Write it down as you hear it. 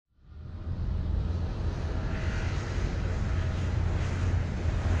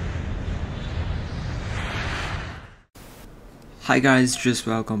Hi guys, just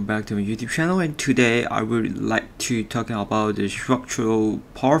welcome back to my YouTube channel, and today I would like to talking about the structural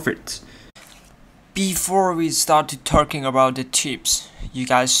profits. Before we start to talking about the tips, you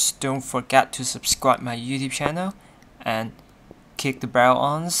guys don't forget to subscribe my YouTube channel and click the bell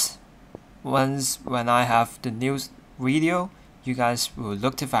on. When I have the new video, you guys will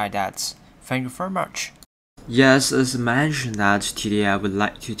notify that. Thank you very much. Yes, as mentioned that today I would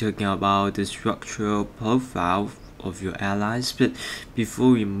like to talking about the structural profile of your airlines, but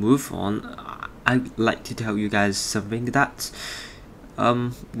before we move on, I'd like to tell you guys something that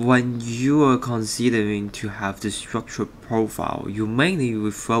when you are considering to have the structural profile, you mainly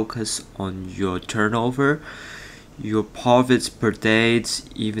will focus on your turnover, your profits per day,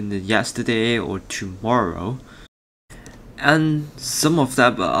 even the yesterday or tomorrow. And some of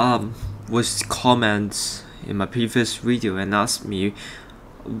them was comments in my previous video and asked me,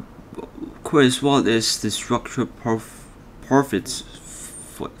 Chris, what is the structural profits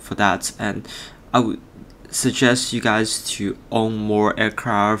for that? And I would suggest you guys to own more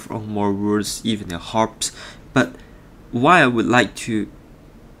aircraft, own more routes, even the hubs. But why I would like to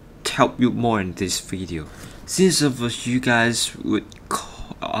help you more in this video, since some of you guys would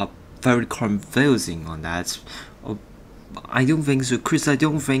very confusing on that. I don't think so, Chris. I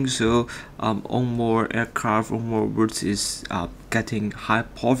don't think so. Own more aircraft, own more routes is getting high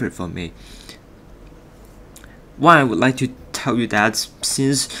profit for me. Why I would like to tell you that,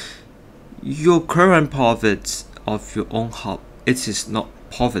 since your current profits of your own hub, it is not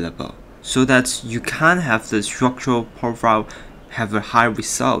profitable, so that you can have the structural profile have a high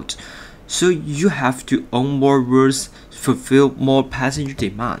result. So you have to own more routes, fulfill more passenger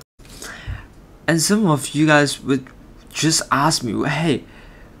demand. And some of you guys would just ask me, hey,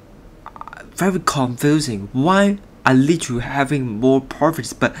 very confusing, why I lead to having more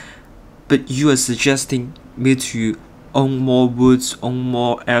profits, but you are suggesting me to own more routes, own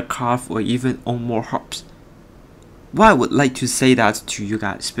more aircraft, or even own more hubs. Why I would like to say that to you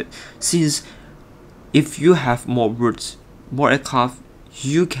guys, but since if you have more routes, more aircraft,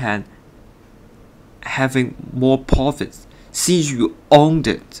 you can having more profits, since you owned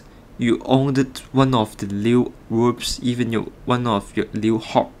it. You owned one of the new routes, even one of your new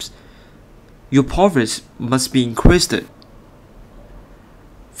hubs. Your profits must be increased.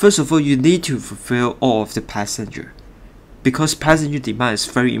 First of all, you need to fulfill all of the passenger, because passenger demand is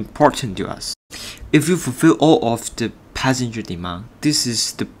very important to us. If you fulfill all of the passenger demand, this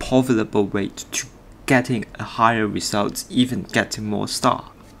is the profitable way to getting a higher result, even getting more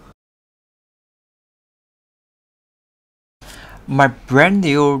star. My brand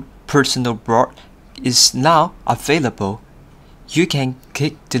new personal blog is now available. You can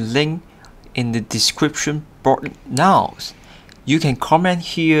click the link in the description box now. You can comment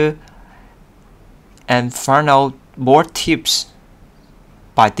here and find out more tips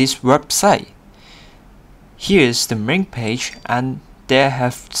by this website. Here is the main page, and there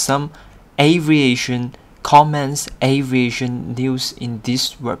have some aviation comments, aviation news in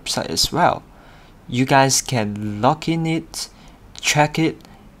this website as well. You guys can log in it, check it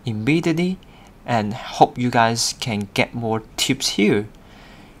immediately, and hope you guys can get more tips here.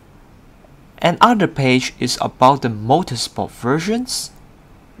 And other page is about the motorsport versions.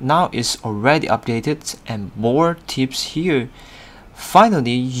 Now it's already updated and more tips here.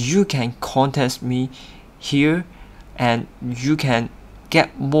 Finally, you can contact me here and you can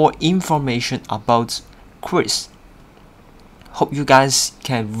get more information about Chris. Hope you guys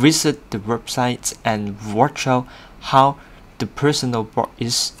can visit the website and watch out how the personal blog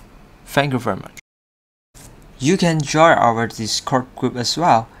is. Thank you very much. You can join our Discord group as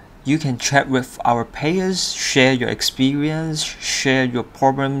well. You can chat with our players, share your experience, share your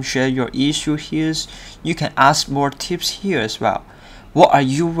problem, share your issue here. You can ask more tips here as well. What are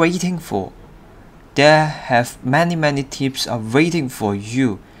you waiting for? There have many tips are waiting for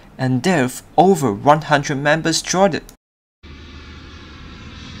you, and there are over 100 members joined it.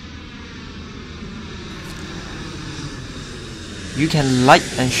 You can like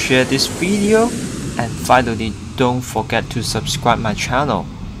and share this video, and finally don't forget to subscribe my channel.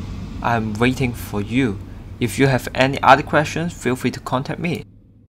 I'm waiting for you. If you have any other questions, feel free to contact me.